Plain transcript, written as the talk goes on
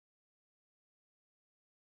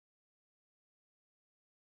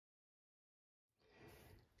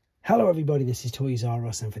Hello everybody, this is Toys R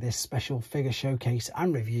Us, and for this special figure showcase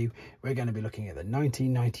and review we're going to be looking at the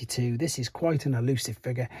 1992. This is quite an elusive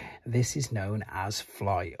figure. This is known as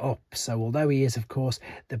Fly Up. So although he is of course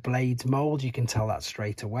the Blades mould, you can tell that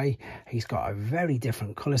straight away. He's got a very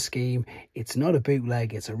different colour scheme. It's not a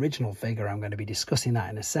bootleg, it's original figure. I'm going to be discussing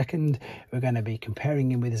that in a second. We're going to be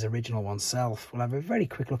comparing him with his original oneself. We'll have a very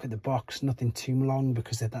quick look at the box, nothing too long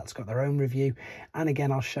because that's got their own review. And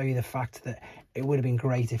again, I'll show you the fact that it would have been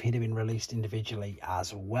great if he'd have been released individually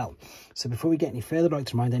as well. So before we get any further, I'd like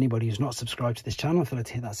to remind anybody who's not subscribed to this channel, if you'd like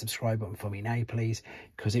to hit that subscribe button for me now, please,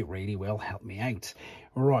 because it really will help me out.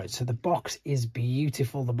 Right, so the box is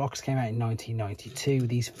beautiful. The box came out in 1992.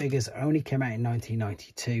 These figures only came out in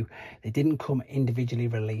 1992. They didn't come individually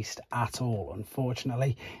released at all,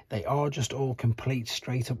 unfortunately. They are just all complete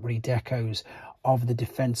straight up redecos of the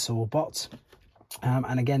Defensor bots.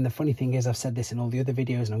 And again, the funny thing is, I've said this in all the other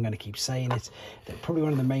videos and I'm going to keep saying it, that probably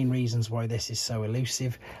one of the main reasons why this is so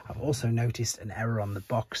elusive. I've also noticed an error on the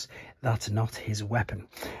box. That's not his weapon.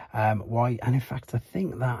 Why? And in fact, I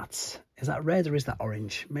think is that red or is that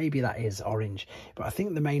orange? Maybe that is orange. But I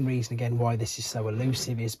think the main reason, again, why this is so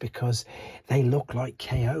elusive is because they look like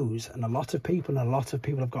KOs. And a lot of people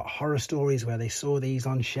have got horror stories where they saw these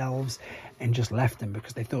on shelves and just left them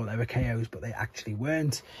because they thought they were KOs, but they actually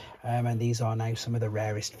weren't. And these are now some of the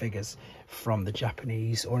rarest figures from the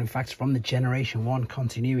Japanese, or in fact from the Generation 1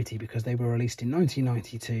 continuity, because they were released in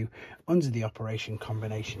 1992 under the Operation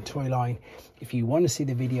Combination toy line. If you want to see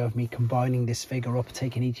the video of me combining this figure up,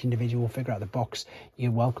 taking each individual figure out of the box,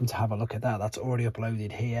 you're welcome to have a look at that. That's already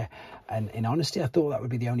uploaded here. And in honesty, I thought that would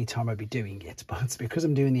be the only time I'd be doing it, but it's because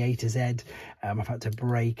I'm doing the A to Z. I've had to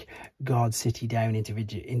break Guard City down into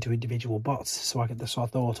individual bots, so I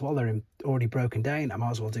thought, well, they're already broken down, I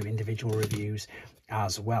might as well do individual reviews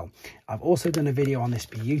as well. I've also done a video on this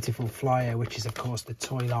beautiful flyer, which is of course the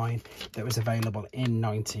toy line that was available in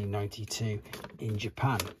 1992 in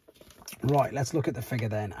Japan. Right, let's look at the figure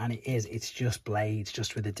then, and it's just blades,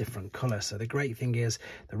 just with a different colour. So the great thing is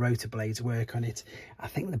the rotor blades work on it. I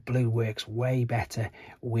think the blue works way better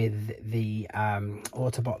with the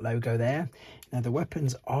Autobot logo there. Now the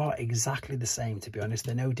weapons are exactly the same, to be honest.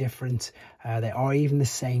 They're no different. They are even the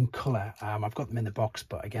same colour. I've got them in the box,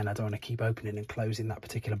 but again, I don't want to keep opening and closing that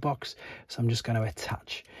particular box, so I'm just going to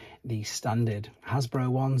attach the standard Hasbro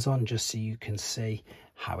ones on just so you can see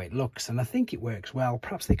how it looks, and I think it works well.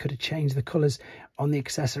 Perhaps they could have changed the colours on the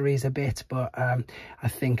accessories a bit, but I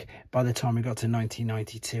think by the time we got to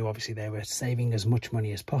 1992, obviously they were saving as much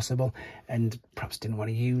money as possible and perhaps didn't want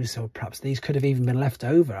to use, or perhaps these could have even been left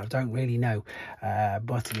over. I don't really know,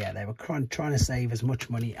 but yeah, they were trying to save as much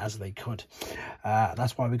money as they could.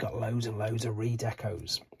 That's why we got loads and loads of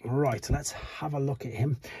redecos. Right, let's have a look at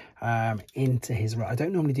him into his right. I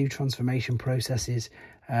don't normally do transformation processes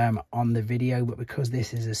on the video, but because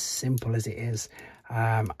this is as simple as it is,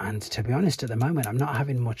 and to be honest, at the moment I'm not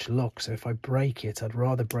having much luck, so if I break it, I'd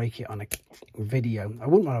rather break it on a video. I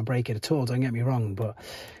wouldn't want to break it at all, don't get me wrong, but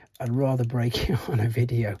I'd rather break it on a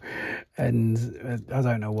video. And I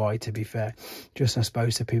don't know why, to be fair, just I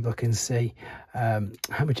suppose so people can see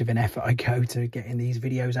how much of an effort I go to getting these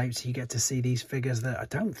videos out, so you get to see these figures that I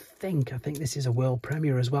think this is a world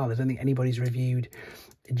premiere as well. I don't think anybody's reviewed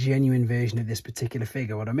a genuine version of this particular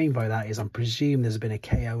figure. What I mean by that is I presume there's been a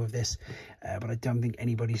KO of this, but I don't think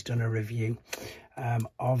anybody's done a review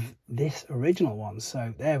of this original one.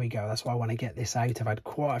 So there we go. That's why I want to get this out. I've had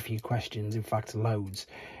quite a few questions, in fact loads,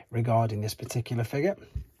 regarding this particular figure,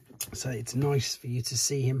 so it's nice for you to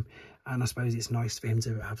see him. And I suppose it's nice for him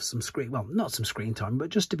to have some screen, well, not some screen time, but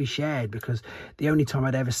just to be shared, because the only time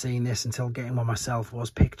I'd ever seen this until getting one myself was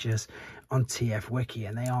pictures on TF Wiki,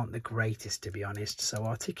 and they aren't the greatest, to be honest. So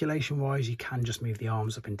articulation wise, you can just move the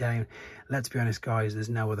arms up and down. Let's be honest, guys, there's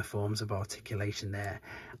no other forms of articulation there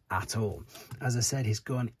at all. As I said, his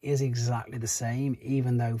gun is exactly the same,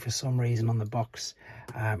 even though for some reason on the box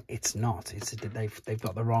it's not. They've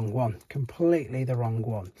got the wrong one, completely the wrong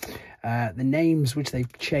one. The names which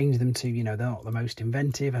they've changed them to, you know, they're not the most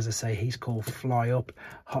inventive. As I say, he's called Fly Up.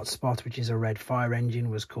 Hotspot, which is a red fire engine,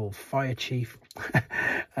 was called Fire Chief.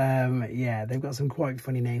 Yeah, they've got some quite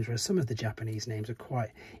funny names, whereas some of the Japanese names are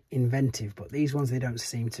quite inventive, but these ones, they don't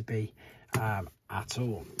seem to be at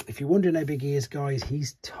all. If you're wondering how big he is, guys,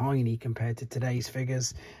 he's tiny compared to today's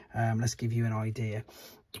figures. Let's give you an idea.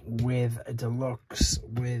 With a deluxe,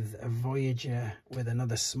 with a Voyager, with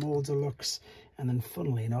another small deluxe, and then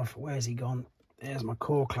funnily enough, where's he gone? There's my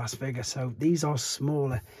core class figure. So these are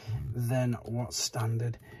smaller than what's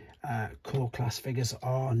standard core class figures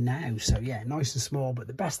are now. So yeah, nice and small, but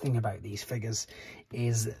the best thing about these figures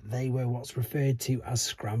is they were what's referred to as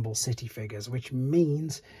Scramble City figures, which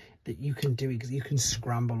means that you can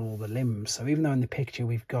scramble all the limbs. So even though in the picture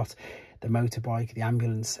we've got the motorbike, the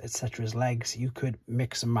ambulance, etc.'s legs, you could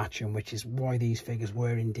mix and match them, which is why these figures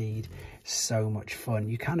were indeed so much fun.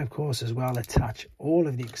 You can, of course, as well attach all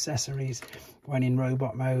of the accessories when in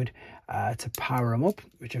robot mode to power them up,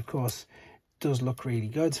 which of course does look really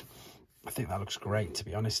good. I think that looks great, to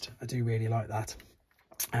be honest. I do really like that.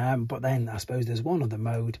 But then I suppose there's one other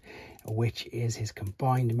mode, which is his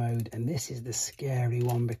combined mode, and this is the scary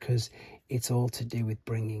one because it's all to do with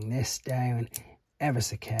bringing this down ever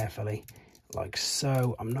so carefully, like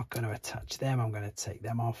so. I'm not going to attach them, I'm going to take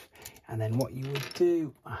them off. And then what you would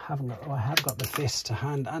do, I have got the fist to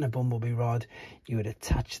hand and a bumblebee rod. You would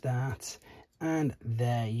attach that, and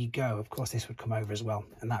there you go. Of course, this would come over as well,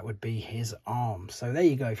 and that would be his arm. So there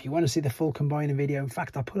you go. If you want to see the full combining video, in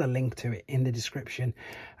fact, I'll put a link to it in the description,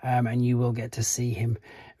 and you will get to see him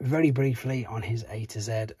very briefly on his A to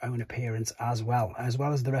Z own appearance, as well as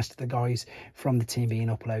the rest of the guys from the team being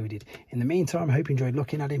uploaded. In the meantime, I hope you enjoyed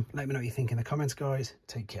looking at him. Let me know what you think in the comments, guys.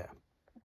 Take care.